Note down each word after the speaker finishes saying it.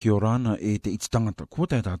Kia orana e te ititangata. Kua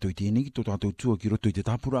tai tātou i tēnei ki tō tātou tua ki roto i te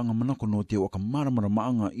tāpuranga manako no te waka maramara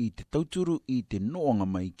maanga i te tauturu i te noanga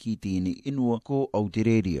mai ki tēnei inua ko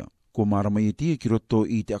Aotearoa. Ko marama i tia ki roto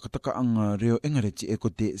i te akatakaanga reo engareti e ko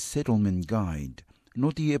te Settlement Guide. No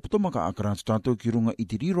te e patomaka akarātu tātou ki runga i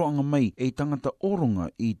te riroanga mai e tangata oronga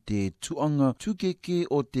i te tuanga tukeke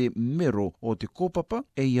o te mero o te kopapa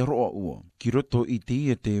e aro'a'anga. Ki roto i te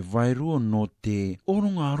ia te vairua no te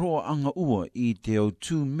oronga aro'a'anga ua i te au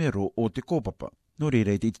tū mero o te kopapa. No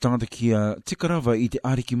reira, te tangata kia tikarawa i te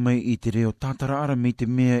ariki mai i te reo tātara ara me te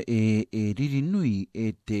mea e riri nui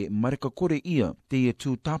e te marika kore ia, te ia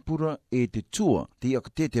tū tāpura e te tua, te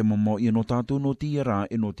Akape'ea mamo ia no tātou no te ia rā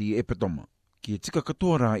e no te epetoma. Ki tika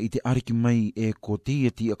katoa rā i te ariki mai e ko te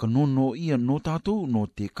ia ti akanono ia no tātou no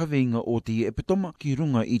te kaweinga o te epetoma ki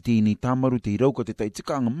runga i tēnei tāmaru te irauka te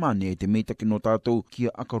taitikaanga mane e te meitaki no tātou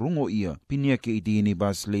kia akarongo ia pinia ke i tēnei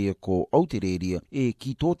Basileia ko Aotearoa e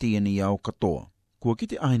ki tō tēnei au katoa. Kua ki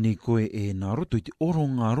te ainei koe e nā roto i te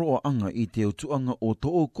oronga aro'a'anga i te utuanga o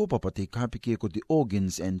tō kopapa te kāpike ko te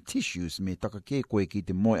organs and tissues me takake koe ki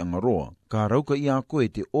te moeanga roa. Ka rauka i a koe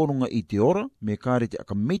te oronga i te ora me kāre te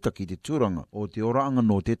akameita ki te tūranga o te oraanga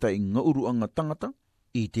no tētai ngauruanga tangata.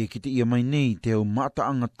 I te kite ia mai nei te au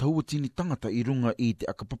mātaanga tauatini tangata i runga i te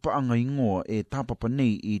akapapaanga ingoa e tāpapa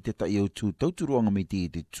nei i te tai au tū tauturuanga me te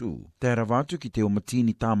tū. Tēra wātu ki te o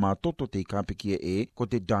matini tā mātoto te kāpikia e, ko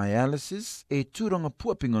te dialysis, e tūranga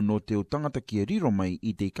puapinga no te o tangata kia riro mai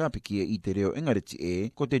i te kāpikia i te reo engareti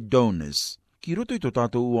e, ko te donors. Ki roto i tō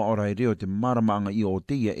tātou ua orai reo te maramaanga i o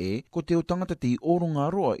teia e, ko te o tangata te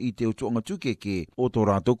oronga roa i te o tuanga tukeke o tō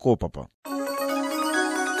rātou kōpapa.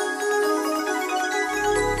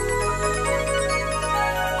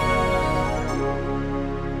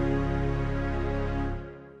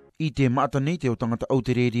 I te maata nei te o tangata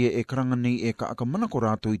Aotearoa e karanga nei e ka aka manako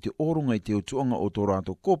rātou i te oronga i te o tuanga o tō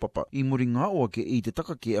rātou kōpapa i muri ngā oa ke i te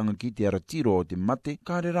takake anga ki te aratiro o te mate,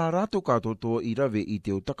 ka re rā rātou kātotoa i rawe i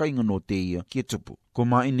te o takainga no te ia ki tupu. Ko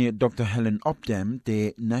maine Dr. Helen Opdam,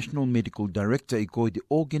 te National Medical Director i koe te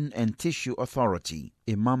Organ and Tissue Authority,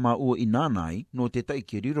 e mama ua i nānai no te tai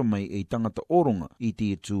ki riro mai e tangata oronga i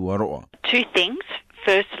te tū aroa. Two things.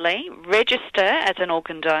 Firstly, register as an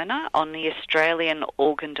organ donor on the Australian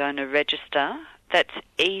Organ Donor Register. That's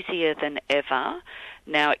easier than ever.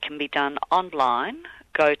 Now it can be done online.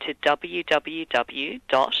 Go to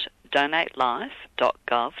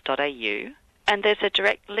www.donatelife.gov.au and there's a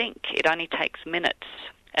direct link. It only takes minutes.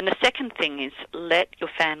 And the second thing is let your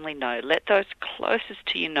family know. Let those closest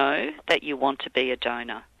to you know that you want to be a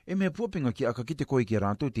donor. E mea puapinga ki aka ki te koe ki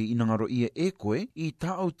rātou te inangaro ia e koe i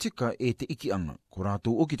tāau tika e te ikianga. Ko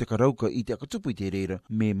rātou o ki te karauka i te akatupu i te reira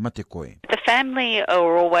me mate koe. The family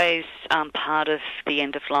are always part of the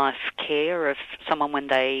end-of-life care of someone when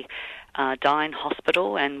they die in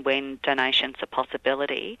hospital and when donation's a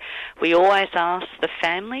possibility. We always ask the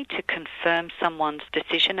family to confirm someone's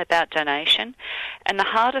decision about donation, and the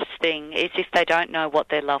hardest thing is if they don't know what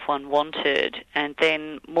their loved one wanted, and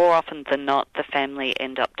then more often than not the family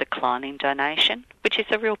end up declining donation, which is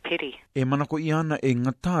a real pity. E manako i ana e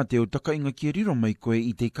ngatā te o takainga ki riro mai koe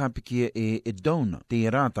i te kāpikia e donor, te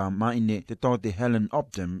rāta maine te tau te Helen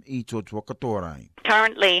Opdam i tō tuakatorai.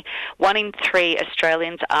 Currently, 1 in 3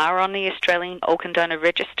 Australians are on the Australian Organ Donor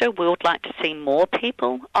Register. We would like to see more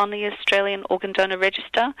people on the Australian Organ Donor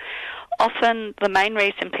Register. Often the main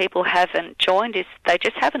reason people haven't joined is they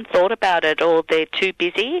just haven't thought about it or they're too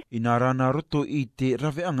busy. I nā rāna roto i te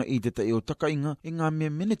raweanga i te tai o takainga e ngā mea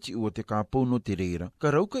meneti ua te kāpauno te reira.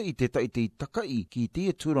 Ka rauka i te tai te takai ki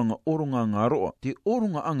te tūranga oronga ngā roa, te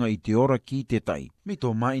oronga anga i te ora ki te tai. Me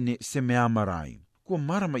tō maine se mea marae. Kua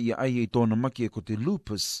marama ia ai e tōna maki e ko te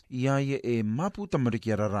lupus, i ai e mapu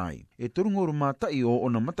tamariki ararai. E turungoru mātai o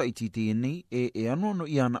ona mata i titi nei e anono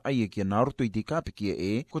i ana ai e kia nāroto i te kāpikia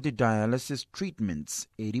e ko te dialysis treatments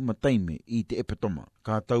e rima taime i te epetoma.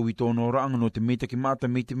 Ka tau i tōna oraanga no te meitaki māta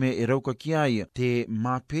me te mea e rauka ki ai te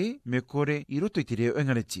māpe me kore i roto i te reo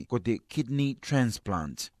engareti ko te kidney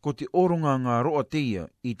transplant, ko te oronga ngā roa teia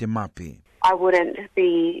i te māpe. I wouldn't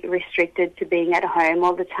be restricted to being at home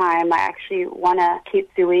all the time. I actually want to keep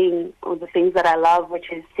doing all the things that I love,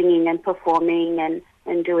 which is singing and performing and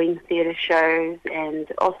doing theatre shows,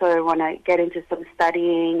 and also want to get into some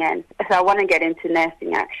studying, and so I want to get into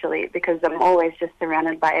nursing actually because I'm always just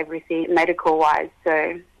surrounded by everything medical-wise,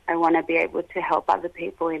 so I want to be able to help other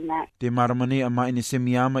people in that. Te maramane a maine se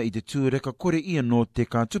miyama I te tūreka kore ia no te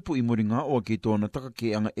kātupu I muri ngā oa ki tōna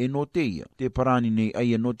takakeanga e no te ia, te parani nei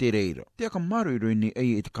aia no te reira. Te aka maruroi nei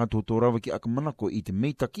aia I te kātoto rawa ki aka manako I te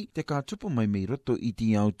meitaki, te kātupu mai mei roto I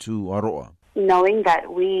te au tū aroa. Knowing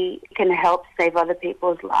that we can help save other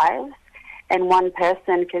people's lives and one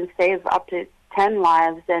person can save up to 10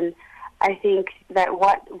 lives. And I think that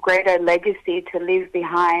what greater legacy to leave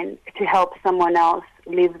behind to help someone else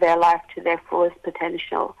live their life to their fullest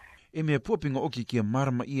potential. E mea puapinga oki kia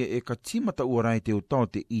marama ia e ka timata uarai te o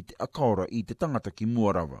taote I te akaora I te tangata ki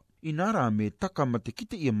muarawa. I nara me taka ma te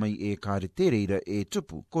kite ia mai e kāre te reira e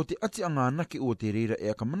tupu, ko te atianga anake o te reira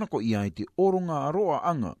e ka manako ia I te oronga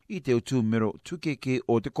aro'a'anga I te utu mero tukeke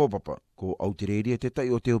o te kopapa. Ko Aotearoa te tai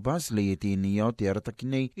o te Basley e tēnei au te arataki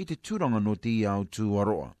nei I te tūranga no te iau tū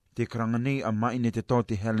aroa. Te karanga nei a mai ne te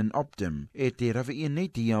taote Helen Optim e te rawe ia nei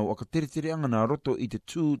te iau aka tere anga nā roto I te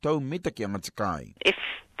tū tau metaki anga te kai. If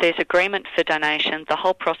there's agreement for donation, the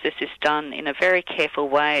whole process is done in a very careful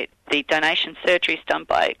way. The donation surgery is done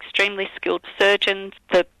by extremely skilled surgeons.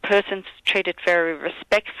 The person's treated very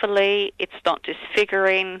respectfully. It's not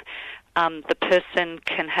disfiguring. The person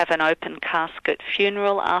can have an open casket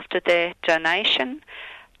funeral after their donation.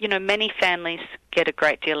 You know, many families get a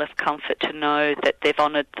great deal of comfort to know that they've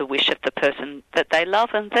honoured the wish of the person that they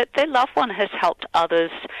love and that their loved one has helped others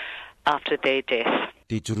after their death.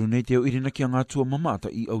 Te turu nei te au irina ki a ngā tua mamata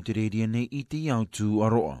I Aotearoa nei I te iau tū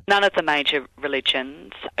aroa. None of the major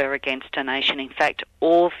religions are against donation. In fact,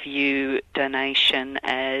 all view donation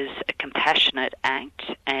as a compassionate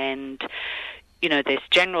act, and you know, there's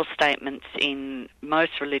general statements in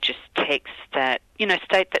most religious texts that, you know,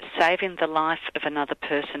 state that saving the life of another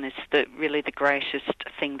person is really the greatest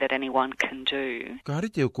thing that anyone can do. Ka hari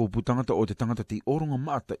te o kōpu tangata o te tangata te oronga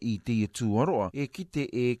maata I te ia tū aroa, e kite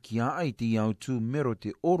e kia ai te iau tū mero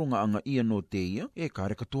te oronga anga ia no te ia, e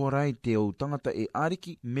kare katoa rai te o tangata e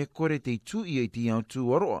ariki me kore te tū ia I te iau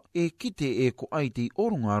tū aroa, e kite e ko ai te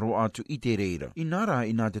oronga aroa atu I te reira. I nara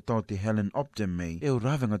I nā te tau te Helen Optim mei, e o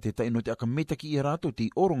rawenga te tai no te Akape'ea I rato te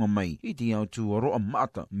oronga mai I te iau tū aroa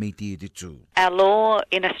maata me te te tū. Our law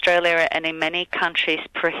in Australia and in many countries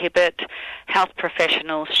prohibit health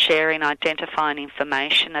professionals sharing identifying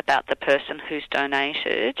information about the person who's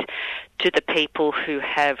donated to the people who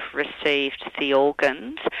have received the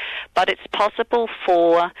organs, but it's possible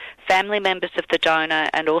for family members of the donor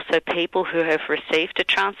and also people who have received a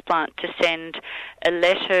transplant to send a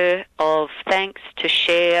letter of thanks to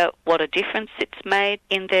share what a difference it's made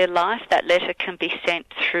in their life. That letter can be sent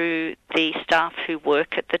through the staff who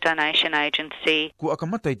work at the donation agency. Ko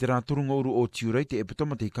akamata I te rā turunga uru o tiurei te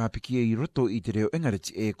epitomata I kāpikia I roto I te reo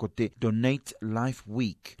engareti e ko te Donate Life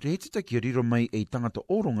Week. Rehetita ki riro mai e tangata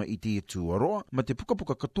oronga I te tū aroa, ma te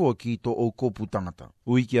pukapuka katoa ki to o kōpu tangata.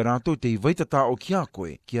 Ui ki a rātou te iwaitata o kia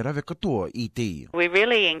koe, ki a rawe katoa I te ia. We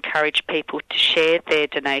really encourage people to share their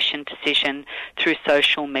donation decision through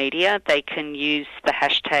social media. They can use the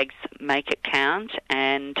hashtags #MakeItCount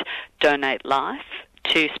and Donate Life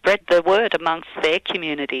to spread the word amongst their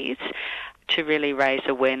communities to really raise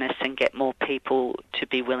awareness and get more people to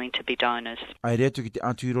be willing to be donors. Ai rea tu ki te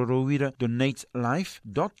atu I rorowira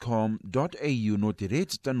donatelife.com.au no te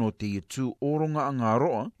retita no te tū oronga anga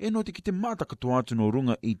aroa e no te ki te mata katoa atu no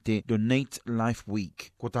runga I te Donate Life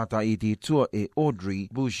Week. Ko tata I te tua e Audrey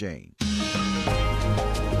Boucher.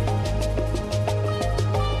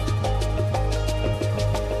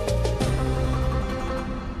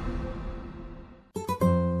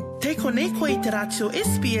 Te konei koe I te ratio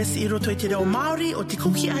SBS I roto I te reo Māori o te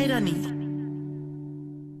kuki airani.